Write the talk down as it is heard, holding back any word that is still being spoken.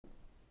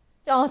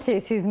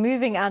Artists whose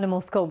moving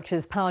animal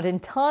sculptures powered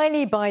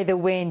entirely by the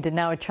wind are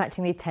now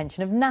attracting the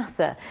attention of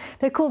NASA.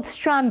 They're called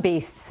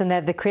Strandbeests and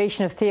they're the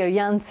creation of Theo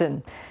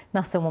Jansen.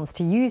 NASA wants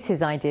to use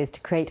his ideas to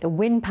create a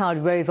wind-powered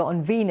rover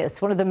on Venus,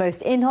 one of the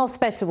most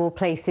inhospitable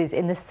places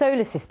in the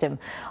solar system.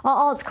 Our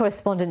arts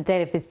correspondent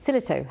David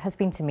Silito has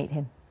been to meet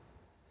him.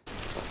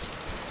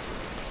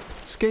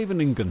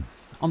 Scheveningen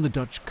on the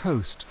Dutch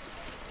coast.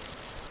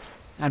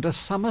 And a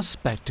summer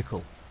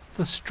spectacle,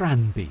 the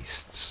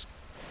Strandbeests.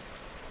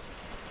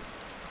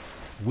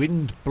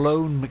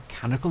 Wind-blown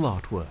mechanical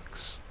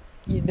artworks.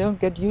 You don't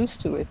get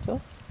used to it,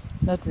 though.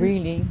 Not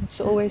really. It's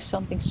always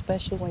something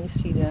special when you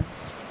see them.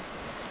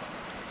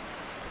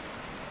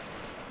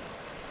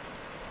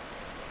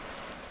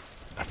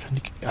 I find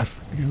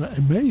it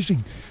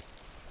amazing.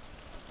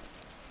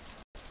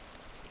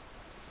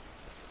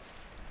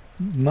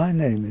 My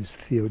name is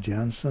Theo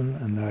Jansen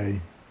and I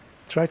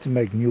try to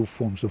make new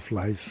forms of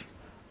life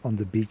on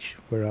the beach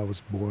where I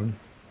was born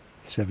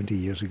 70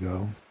 years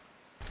ago.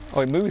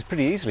 Oh, it moves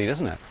pretty easily,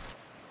 doesn't it?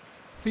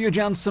 Theo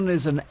Jansen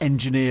is an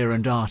engineer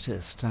and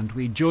artist, and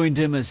we joined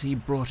him as he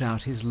brought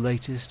out his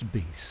latest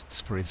beasts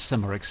for his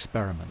summer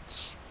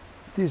experiments.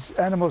 These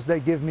animals, they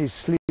give me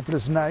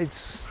sleepless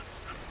nights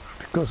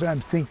because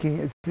I'm thinking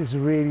it is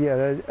really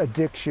an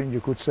addiction,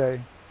 you could say.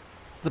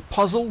 The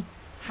puzzle?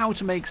 How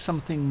to make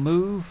something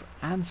move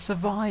and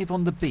survive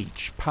on the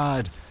beach,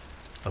 powered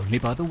only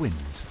by the wind.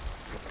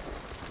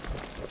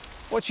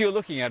 What you're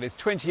looking at is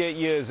 28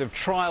 years of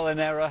trial and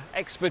error,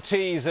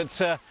 expertise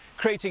at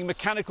creating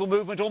mechanical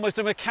movement, almost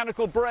a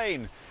mechanical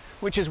brain,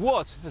 which is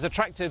what has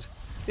attracted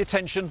the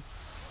attention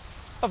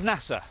of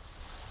NASA.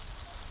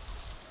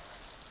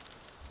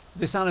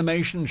 This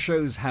animation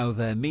shows how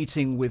their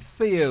meeting with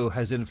Theo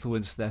has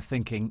influenced their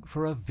thinking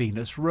for a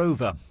Venus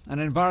rover, an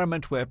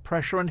environment where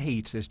pressure and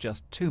heat is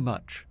just too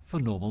much for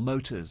normal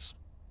motors.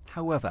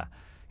 However,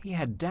 he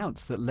had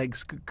doubts that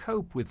legs could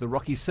cope with the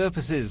rocky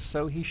surfaces,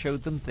 so he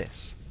showed them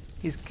this,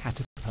 his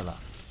caterpillar,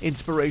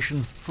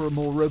 inspiration for a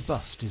more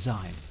robust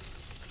design.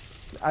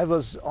 I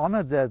was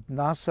honored that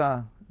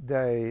NASA,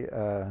 they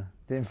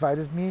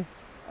invited me,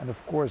 and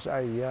of course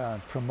I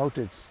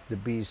promoted the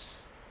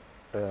beasts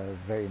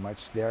very much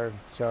there.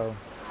 So,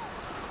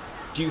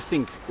 Do you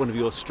think one of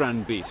your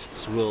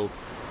Strandbeests will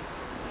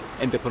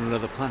end up on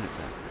another planet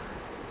then?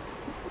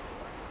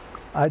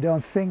 I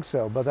don't think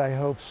so, but I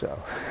hope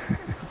so.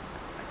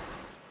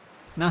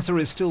 NASA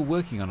is still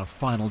working on a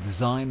final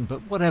design, but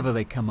whatever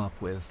they come up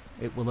with,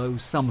 it will owe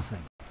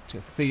something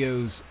to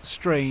Theo's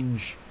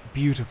strange,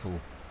 beautiful,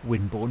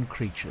 wind-borne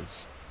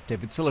creatures.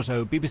 David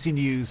Silito, BBC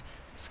News,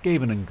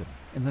 Scheveningen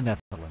in the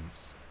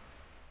Netherlands.